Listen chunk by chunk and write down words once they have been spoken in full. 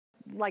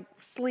like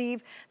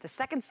sleeve, the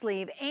second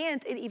sleeve,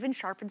 and it even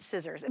sharpens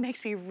scissors. It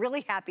makes me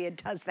really happy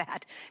it does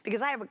that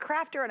because I have a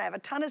crafter and I have a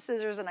ton of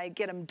scissors and I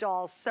get them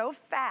dull so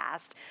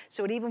fast,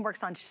 so it even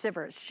works on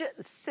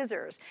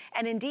scissors.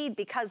 And indeed,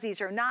 because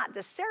these are not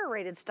the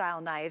serrated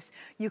style knives,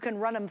 you can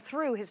run them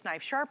through his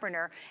knife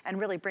sharpener and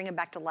really bring them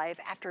back to life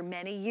after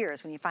many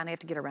years when you finally have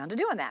to get around to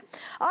doing that.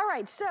 All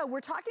right, so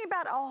we're talking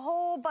about a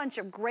whole bunch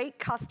of great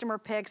customer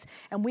picks,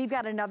 and we've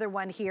got another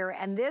one here,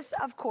 and this,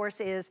 of course,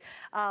 is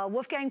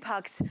Wolfgang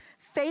Puck's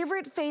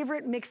favorite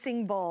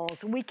mixing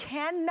bowls. We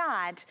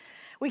cannot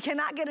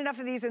get enough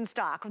of these in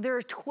stock. There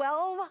are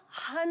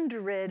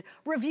 1,200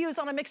 reviews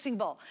on a mixing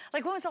bowl.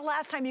 Like, when was the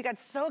last time you got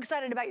so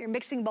excited about your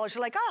mixing bowls?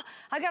 You're like, oh,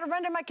 I gotta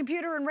run to my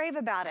computer and rave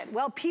about it.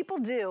 Well, people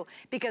do,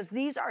 because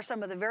these are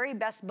some of the very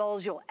best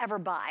bowls you'll ever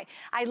buy.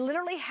 I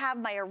literally have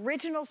my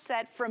original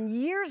set from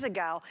years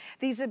ago.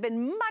 These have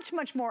been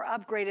much more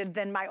upgraded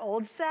than my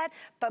old set,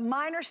 but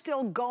mine are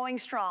still going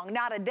strong.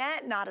 Not a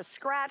dent, not a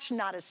scratch,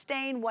 not a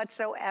stain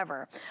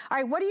whatsoever. All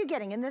right, what are you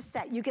getting in this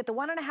set? You get the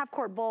 1.5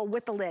 quart bowl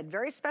with the lid.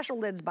 Very special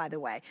lids, by the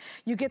way.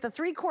 You get the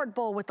 3 quart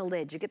bowl with the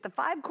lid. You get the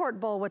 5 quart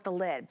bowl with the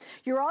lid.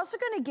 You're also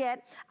gonna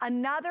get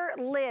another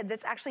lid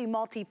that's actually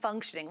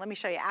multifunctioning. Let me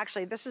show you.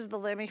 Actually, this is the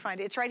lid. Let me find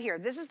it. It's right here.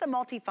 This is the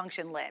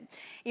multifunction lid.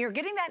 You're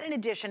getting that in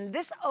addition.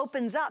 This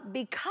opens up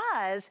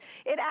because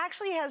it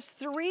actually has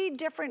 3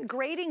 different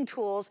grating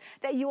tools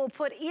that you will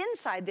put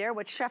inside there,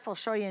 which Chef will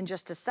show you in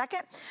just a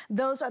second.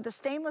 Those are the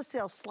stainless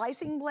steel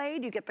slicing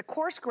blade. You get the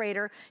coarse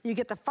grater, you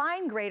get the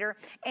fine grater,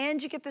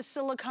 and you get the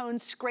silicone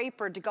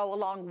scraper to go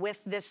along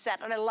with this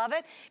set. And I love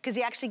it because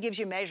he actually gives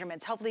you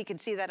measurements. Hopefully you can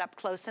see that up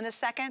close in a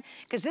second,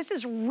 because this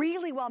is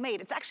really well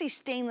made. It's actually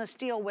stainless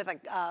steel with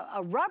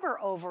a rubber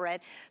over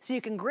it, so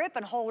you can grip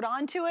and hold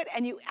on to it,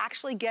 and you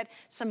actually get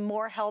some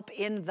more help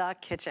in the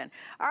kitchen.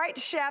 All right,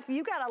 Chef,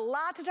 you got a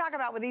lot to talk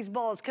about with these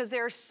bowls because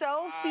they're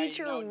so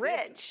feature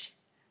rich.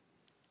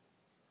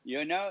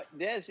 You know,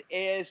 this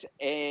is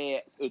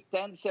a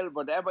utensil,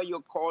 whatever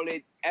you call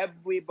it,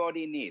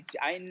 everybody needs.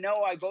 I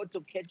know I go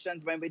to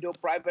kitchens when we do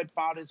private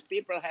parties,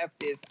 people have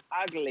these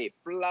ugly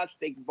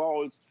plastic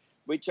bowls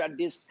which are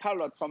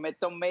discolored from a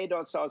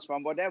tomato sauce,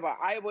 from whatever.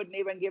 I wouldn't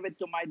even give it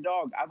to my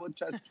dog. I would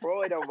just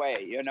throw it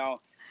away, you know.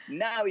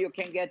 Now you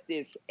can get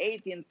this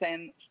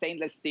 1810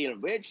 stainless steel,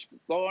 which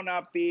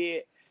gonna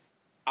be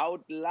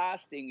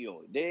outlasting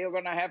you. They're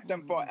gonna have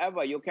them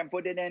forever. You can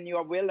put it in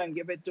your will and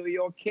give it to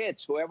your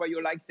kids. Whoever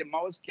you like the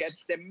most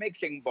gets the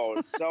mixing bowl.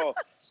 So,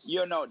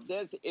 you know,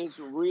 this is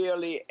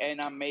really an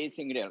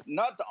amazing deal.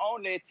 Not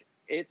only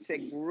it's a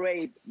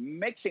great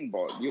mixing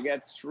bowl, you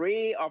get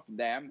 3 of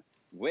them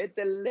with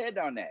the lid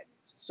on it.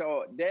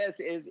 So this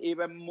is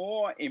even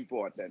more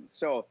important.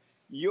 So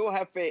you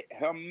have a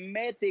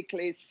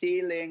hermetically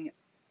sealing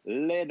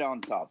lid on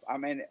top. I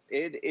mean,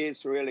 it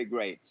is really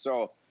great.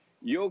 So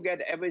you get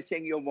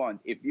everything you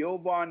want. If you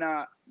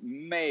wanna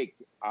make,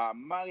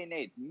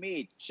 marinate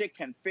meat,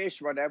 chicken,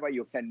 fish, whatever,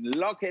 you can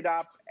lock it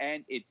up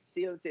and it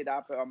seals it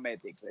up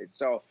hermetically.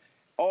 So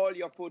all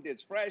your food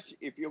is fresh.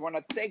 If you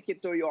wanna take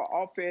it to your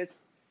office,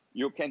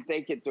 you can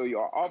take it to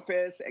your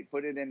office and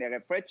put it in the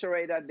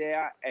refrigerator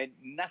there, and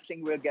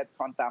nothing will get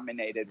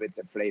contaminated with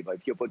the flavor.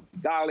 If you put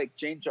garlic,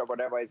 ginger,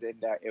 whatever is in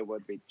there, it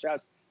will be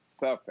just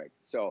perfect.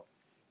 So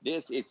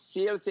this, it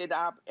seals it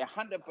up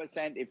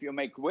 100%. If you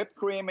make whipped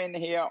cream in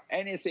here,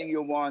 anything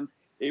you want,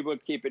 it will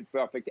keep it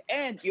perfect.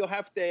 And you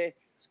have the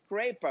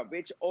scraper,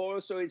 which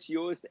also is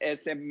used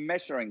as a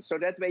measuring. So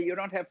that way you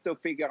don't have to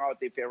figure out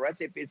if your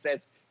recipe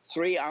says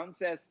 3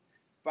 ounces,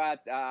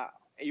 but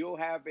you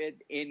have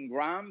it in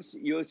grams.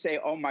 You say,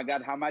 oh my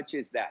God, how much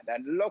is that?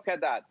 And look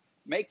at that.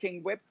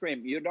 Making whipped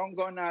cream, you don't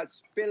gonna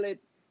spill it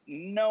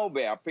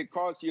nowhere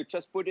because you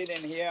just put it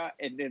in here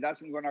and it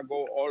doesn't gonna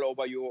go all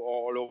over you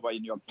or all over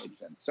in your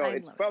kitchen. So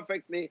it's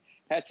perfectly,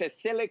 has a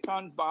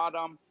silicone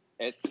bottom,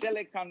 a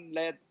silicone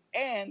lid,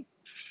 and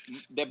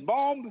the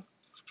bomb,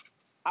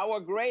 our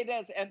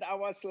graters and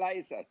our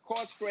slicer,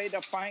 coarse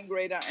grater, fine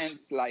grater, and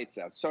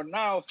slicer. So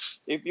now,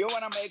 if you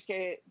wanna make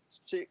a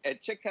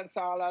chicken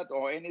salad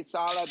or any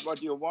salad,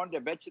 what you want, a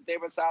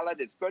vegetable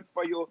salad, it's good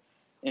for you.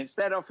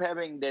 Instead of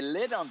having the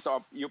lid on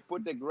top, you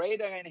put the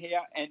grater in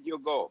here and you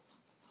go.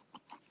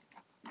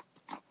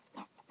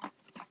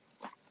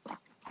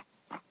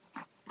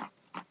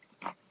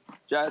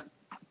 Just,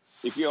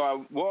 if you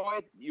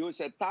avoid, use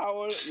a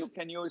towel. You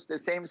can use the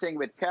same thing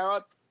with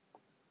carrot.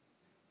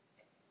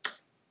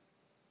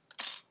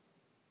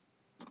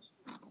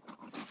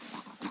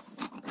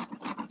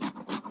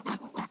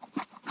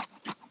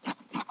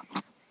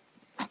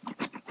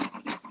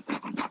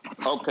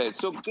 Okay,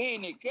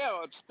 zucchini,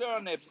 carrots,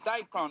 turnips,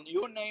 daikon,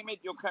 you name it,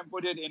 you can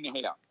put it in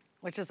here.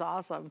 Which is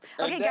awesome.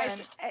 And Okay, then,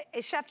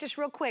 guys, Chef, just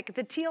real quick,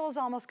 the teal is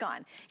almost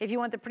gone. If you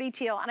want the pretty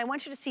teal, and I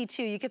want you to see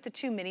too, you get the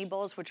 2 mini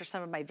bowls, which are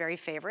some of my very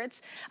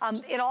favorites.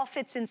 It all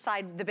fits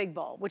inside the big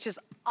bowl, which is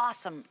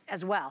awesome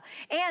as well.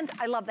 And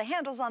I love the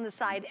handles on the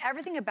side.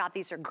 Everything about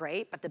these are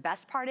great, but the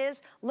best part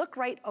is, look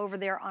right over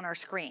there on our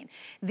screen.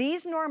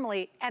 These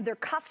normally, and they're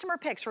customer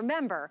picks.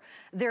 Remember,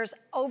 there's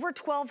over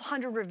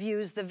 1,200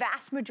 reviews. The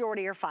vast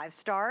majority are 5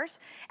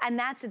 stars, and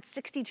that's at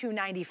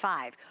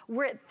 $62.95.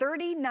 We're at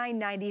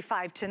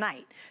 $39.95 tonight.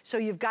 So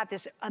you've got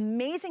this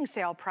amazing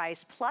sale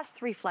price plus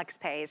 3 flex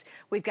pays.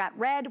 We've got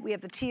red, we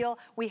have the teal,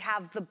 we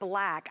have the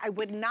black. I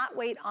would not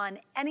wait on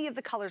any of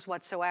the colors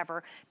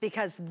whatsoever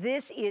because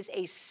this is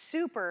a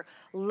super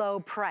low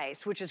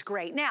price, which is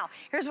great. Now,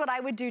 here's what I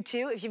would do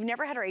too. If you've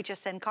never had our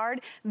HSN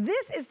card,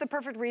 this is the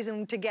perfect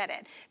reason to get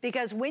it.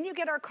 Because when you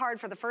get our card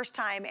for the first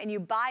time and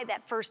you buy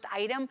that first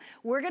item,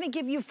 we're gonna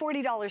give you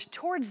 $40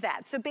 towards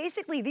that. So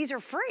basically, these are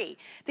free.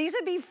 These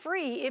would be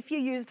free if you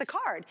use the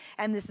card.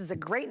 And this is a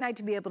great night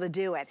to be able to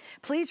do it.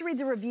 Please read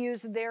the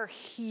reviews. They're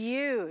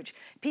huge.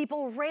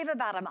 People rave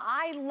about them.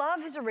 I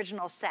love his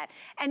original set.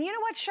 And you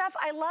know what, Chef?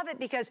 I love it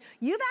because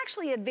you've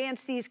actually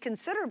advanced these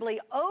considerably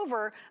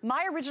over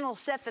my original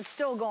set that's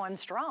still going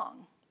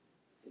strong.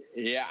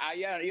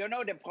 yeah, you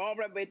know, the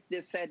problem with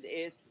this set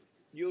is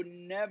you're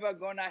never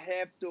gonna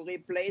have to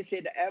replace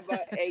it ever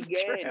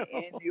again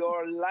in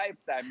your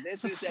lifetime.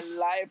 This is a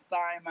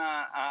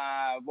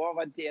lifetime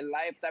warranty, a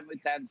lifetime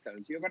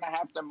utensils. You're gonna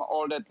have them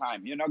all the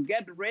time. You know,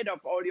 get rid of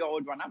all your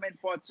old one. I mean,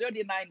 for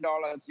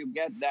 $39, you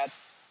get that.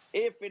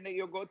 If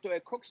you go to a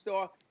cook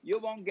store, you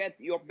won't get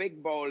your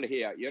big bowl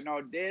here. You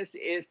know, this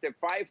is the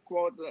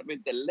 5-quart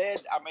with the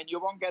lid. I mean, you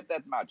won't get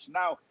that much.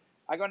 Now,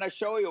 I'm gonna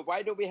show you,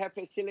 why do we have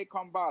a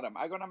silicone bottom?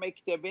 I'm gonna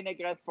make the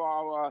vinaigrette for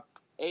our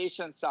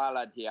Asian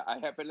salad here. I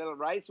have a little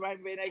rice wine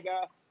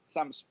vinegar,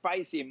 some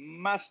spicy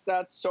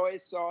mustard, soy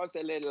sauce,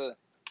 a little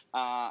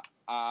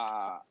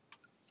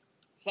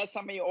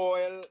sesame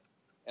oil,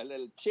 a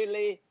little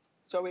chili.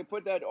 So we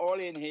put that all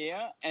in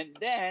here. And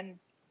then,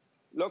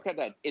 look at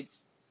that.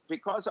 It's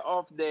because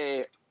of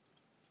the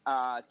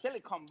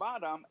silicone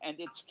bottom, and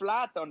it's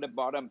flat on the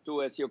bottom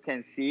too, as you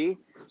can see.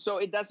 So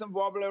it doesn't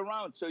wobble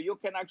around. So you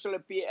can actually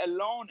be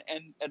alone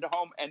and at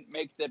home and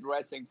make the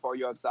dressing for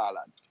your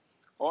salad.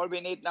 All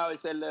we need now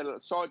is a little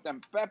salt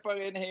and pepper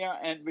in here,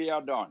 and we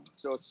are done.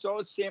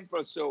 So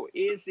simple, so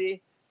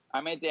easy.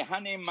 I made the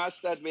honey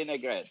mustard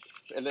vinaigrette.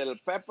 A little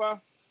pepper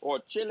or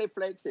chili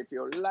flakes if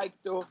you like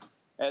to.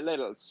 A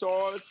little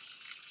salt.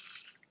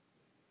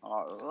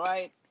 All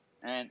right.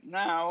 And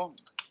now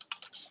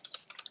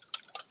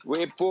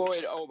we pour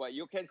it over.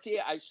 You can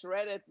see I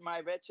shredded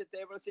my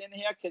vegetables in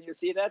here. Can you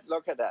see that?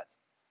 Look at that.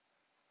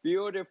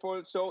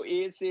 Beautiful, so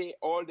easy,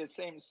 all the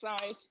same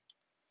size.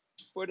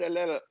 Put a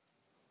little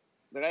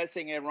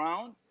dressing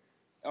around.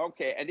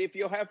 Okay, and if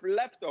you have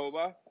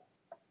leftover,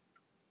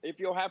 if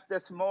you have the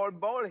small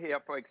bowl here,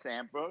 for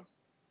example,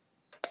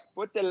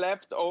 put the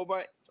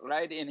leftover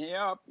right in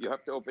here. You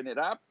have to open it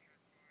up.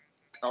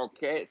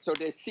 Okay, so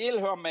they seal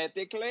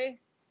hermetically.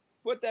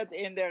 Put that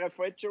in the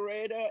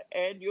refrigerator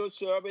and you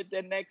serve it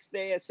the next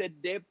day as a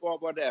dip or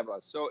whatever.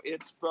 So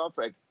it's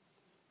perfect.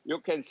 You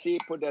can see,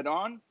 put it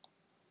on,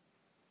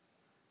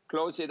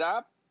 close it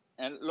up,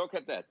 and look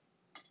at that.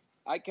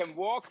 I can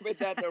walk with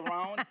that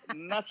around,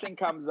 nothing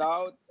comes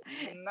out,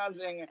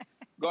 nothing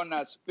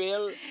gonna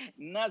spill,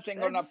 nothing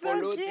gonna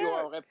pollute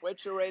your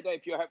refrigerator.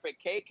 If you have a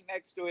cake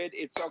next to it,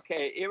 it's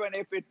okay. Even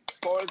if it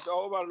falls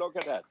over, look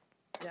at that.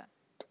 Yeah.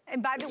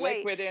 And by the way,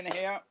 liquid in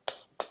here.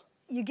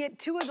 You get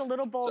 2 of the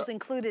little bowls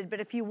included,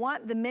 but if you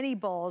want the mini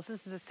bowls,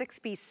 this is a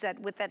 6-piece set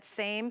with that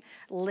same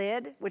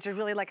lid, which is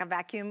really like a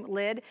vacuum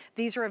lid.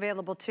 These are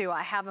available too.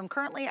 I have them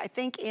currently, I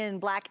think, in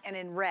black and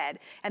in red,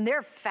 and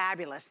they're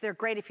fabulous. They're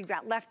great if you've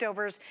got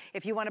leftovers,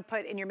 if you want to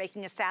put, and you're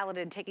making a salad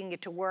and taking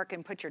it to work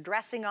and put your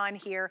dressing on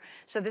here.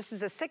 So this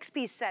is a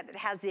 6-piece set that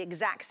has the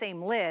exact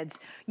same lids.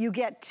 You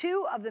get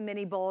 2 of the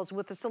mini bowls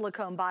with the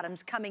silicone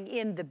bottoms coming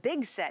in the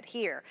big set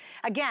here.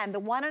 Again, the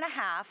 1.5,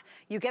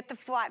 you get the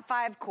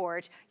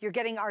 5-quart, you're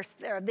getting our,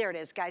 there it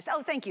is, guys.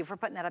 Oh, thank you for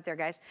putting that up there,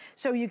 guys.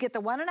 So you get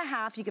the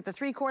 1.5, you get the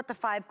 3-quart, the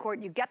 5-quart,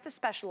 you get the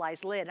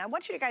specialized lid. And I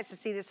want you guys to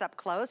see this up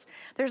close.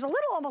 There's a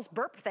little almost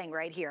burp thing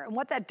right here. And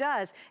what that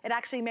does, it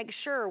actually makes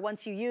sure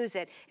once you use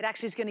it, it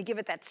actually is gonna give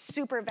it that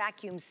super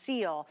vacuum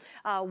seal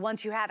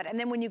once you have it. And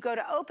then when you go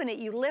to open it,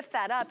 you lift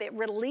that up, it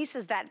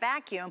releases that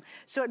vacuum,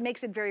 so it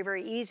makes it very,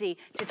 very easy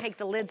to take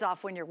the lids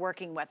off when you're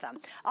working with them.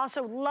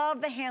 Also, love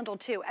the handle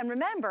too. And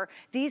remember,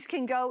 these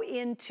can go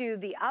into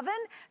the oven,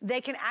 they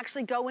can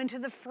actually go into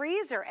the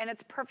freezer, and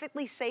it's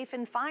perfectly safe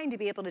and fine to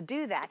be able to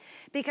do that.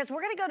 Because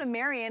we're gonna go to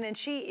Marion, and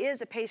she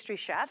is a pastry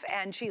chef,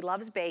 and she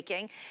loves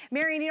baking.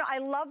 Marion, you know, I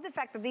love the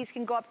fact that these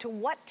can go up to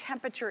what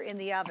temperature in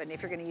the oven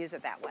if you're gonna use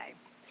it that way?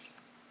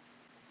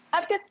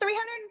 Up to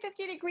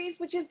 350 degrees,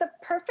 which is the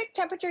perfect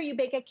temperature you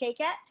bake a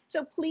cake at.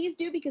 So please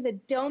do, because a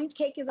domed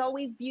cake is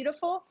always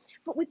beautiful.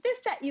 But with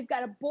this set, you've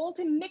got a bowl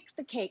to mix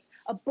the cake,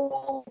 a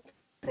bowl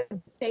to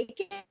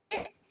bake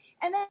it,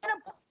 and then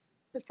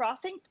a the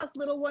frosting, plus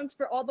little ones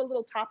for all the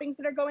little toppings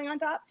that are going on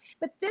top.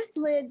 But this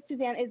lid,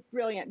 Suzanne, is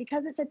brilliant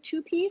because it's a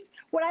 2-piece.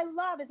 What I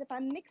love is if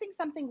I'm mixing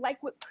something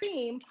like whipped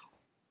cream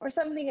or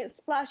something that's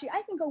splashy,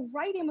 I can go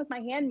right in with my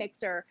hand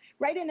mixer,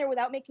 right in there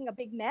without making a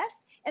big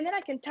mess. And then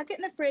I can tuck it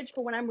in the fridge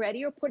for when I'm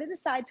ready or put it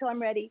aside till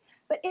I'm ready.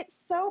 But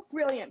it's so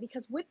brilliant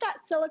because with that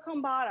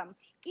silicone bottom,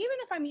 even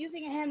if I'm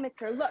using a hand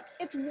mixer, look,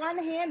 it's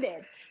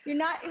one-handed. You're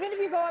not, even if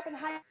you go up in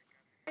high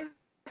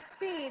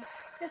speed,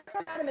 this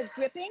bottom is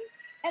gripping.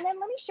 And then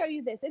let me show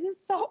you this. It is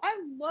so, I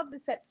love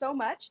this set so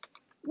much.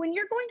 When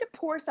you're going to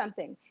pour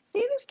something, see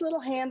this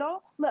little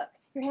handle? Look,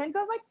 your hand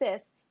goes like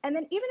this. And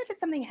then even if it's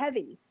something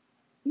heavy,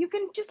 you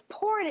can just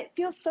pour and it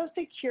feels so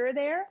secure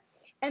there.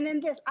 And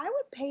then this, I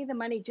would pay the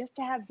money just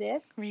to have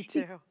this. Me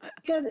too.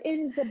 Because it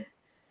is the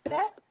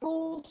best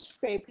bowl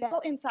scrape. Now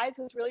inside,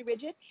 so it's really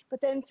rigid,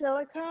 but then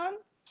silicone,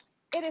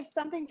 it is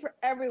something for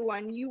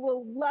everyone. You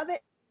will love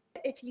it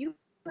if you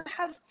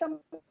have someone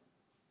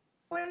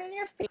in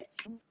your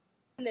face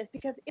this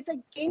because it's a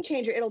game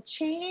changer. It'll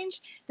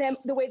change them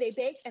the way they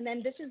bake. And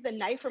then this is the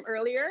knife from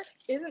earlier.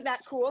 Isn't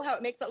that cool how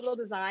it makes that little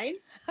design?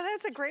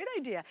 That's a great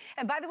idea.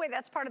 And by the way,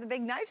 that's part of the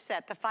big knife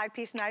set, the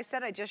 5-piece knife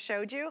set I just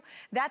showed you.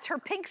 That's her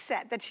pink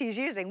set that she's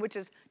using, which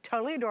is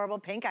totally adorable,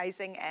 pink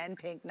icing and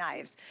pink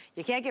knives.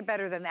 You can't get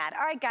better than that.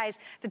 All right, guys,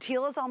 the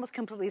teal is almost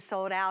completely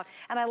sold out,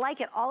 and I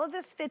like it. All of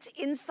this fits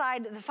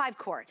inside the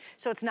 5-quart,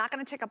 so it's not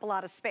gonna take up a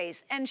lot of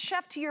space. And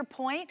Chef, to your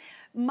point,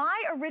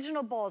 my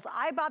original bowls,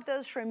 I bought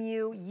those from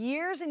you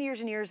years and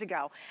years and years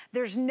ago.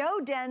 There's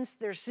no dents,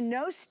 there's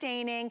no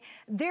staining,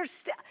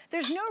 there's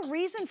no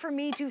reason for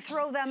me to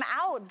throw them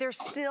out. They're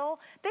still,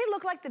 they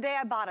look like the day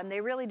I bought them,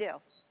 they really do.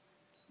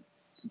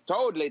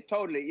 Totally,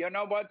 totally. You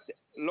know what?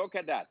 Look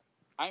at that.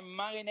 I'm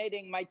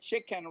marinating my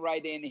chicken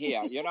right in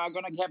here. You know, I'm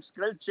gonna have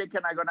grilled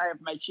chicken, I'm gonna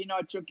have my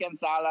Chinois chicken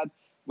salad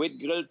with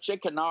grilled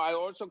chicken. Now I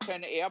also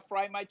can air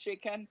fry my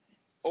chicken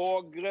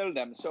or grill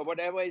them, so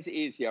whatever is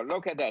easier.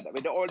 Look at that,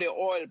 with all the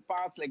oil,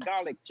 parsley,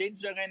 garlic,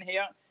 ginger in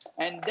here.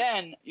 And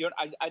then, you know,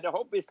 I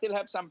hope we still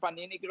have some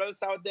panini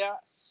grills out there.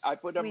 I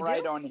put them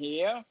right on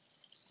here.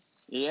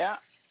 Yeah,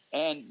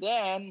 and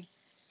then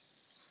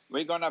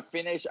we're gonna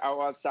finish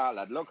our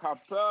salad. Look how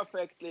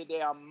perfectly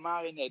they are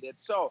marinated.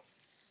 So,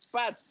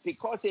 but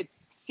because it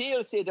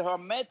seals it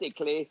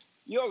hermetically,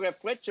 your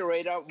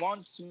refrigerator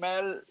won't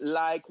smell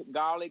like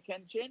garlic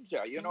and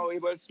ginger. You know,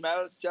 it will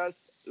smell just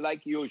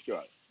like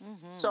usual.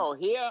 So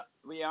here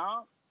we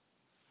are,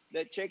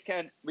 the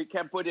chicken, we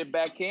can put it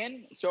back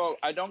in. So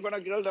I don't gonna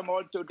grill them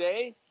all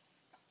today.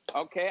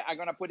 Okay, I'm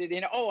gonna put it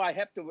in. Oh, I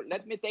have to,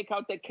 let me take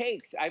out the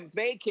cakes. I'm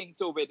baking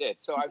too with it,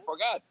 so I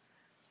forgot.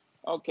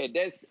 Okay,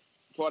 this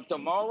for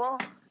tomorrow.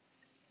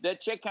 The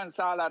chicken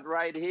salad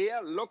right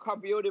here. Look how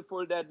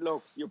beautiful that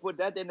looks. You put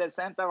that in the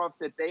center of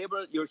the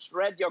table. You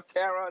shred your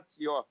carrots,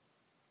 your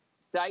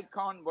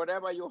daikon,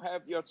 whatever you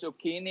have, your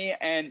zucchini,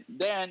 and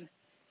then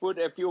put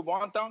a few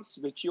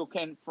wontons, which you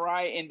can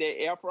fry in the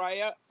air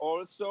fryer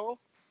also.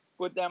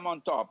 Put them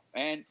on top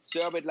and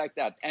serve it like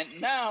that.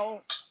 And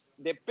now,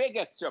 the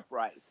biggest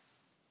surprise.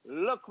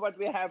 Look what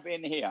we have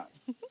in here.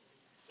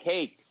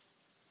 Cakes.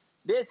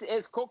 This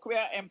is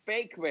cookware and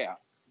bakeware.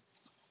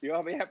 We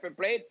have a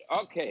plate?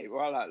 Okay,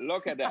 voila,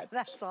 look at that.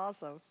 That's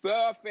awesome.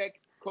 Perfect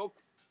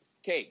cooked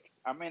cakes.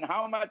 I mean,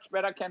 how much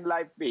better can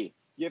life be?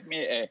 Give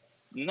me a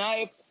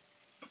knife.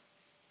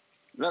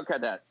 Look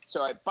at that.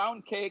 So a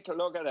pound cake,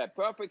 look at that.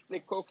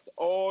 Perfectly cooked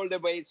all the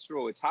way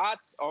through. It's hot,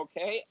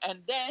 okay?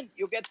 And then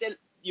you get the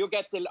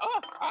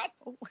hot.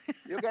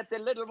 You get the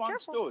little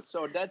ones too.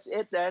 So that's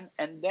it then.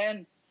 And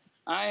then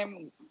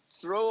I'm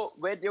through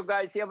with you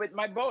guys here with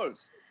my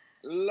bowls.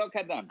 Look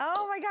at them.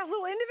 Oh my God,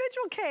 little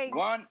individual cakes.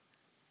 One,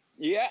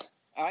 yeah,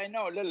 I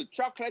know. Little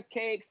chocolate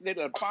cakes,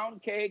 little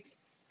pound cakes,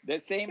 the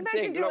same thing.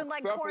 Imagine doing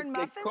like corn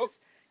muffins. Cooked.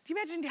 Do you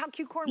imagine how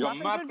cute corn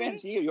muffins would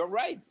be? You're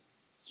right.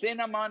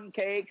 Cinnamon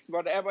cakes,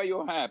 whatever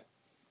you have.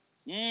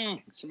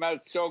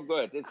 Smells so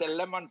good. It's a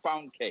lemon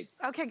pound cake.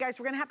 Okay, guys,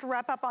 we're gonna have to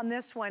wrap up on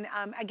this one.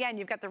 Again,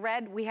 you've got the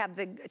red, we have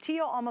the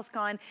teal almost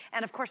gone,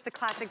 and of course the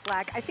classic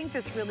black. I think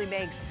this really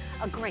makes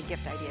a great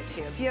gift idea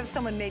too. If you have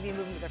someone maybe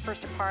moving to their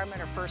first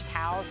apartment or first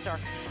house, or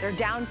they're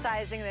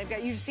downsizing,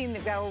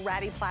 they've got old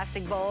ratty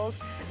plastic bowls,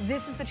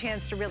 this is the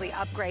chance to really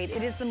upgrade.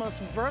 It is the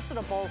most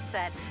versatile bowl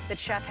set that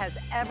Chef has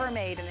ever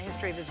made in the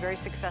history of his very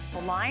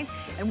successful line.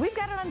 And we've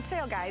got it on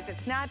sale, guys.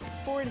 It's not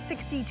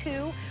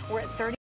 $462, we're at $30.